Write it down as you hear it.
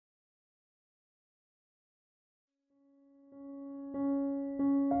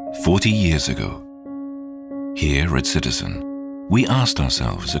40 years ago, here at Citizen, we asked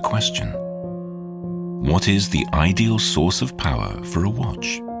ourselves a question. What is the ideal source of power for a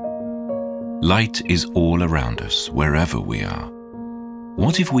watch? Light is all around us, wherever we are.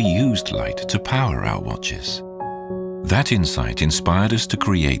 What if we used light to power our watches? That insight inspired us to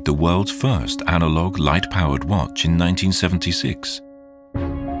create the world's first analog light-powered watch in 1976.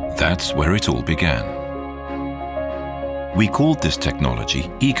 That's where it all began. We called this technology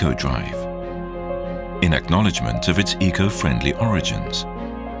EcoDrive, in acknowledgement of its eco-friendly origins.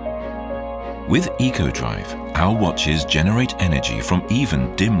 With EcoDrive, our watches generate energy from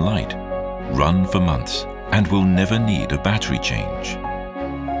even dim light, run for months, and will never need a battery change.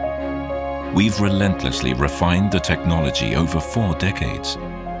 We've relentlessly refined the technology over 4 decades,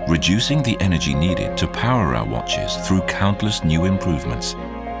 reducing the energy needed to power our watches through countless new improvements,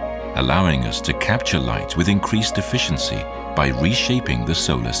 allowing us to capture light with increased efficiency by reshaping the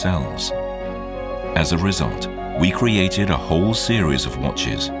solar cells. As a result, we created a whole series of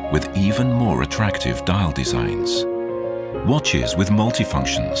watches with even more attractive dial designs. Watches with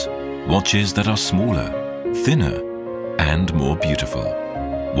multifunctions, watches that are smaller, thinner, and more beautiful.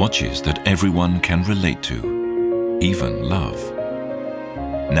 Watches that everyone can relate to, even love.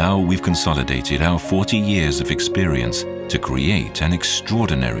 Now we've consolidated our 40 years of experience to create an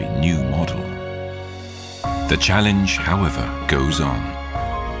extraordinary new model. The challenge, however, goes on,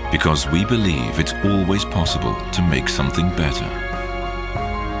 because we believe it's always possible to make something better.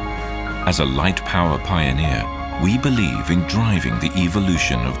 As a light power pioneer, we believe in driving the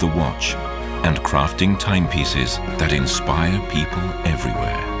evolution of the watch and crafting timepieces that inspire people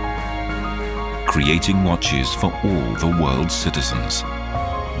everywhere. Creating watches for all the world's citizens.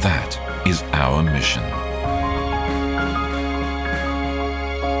 That is our mission.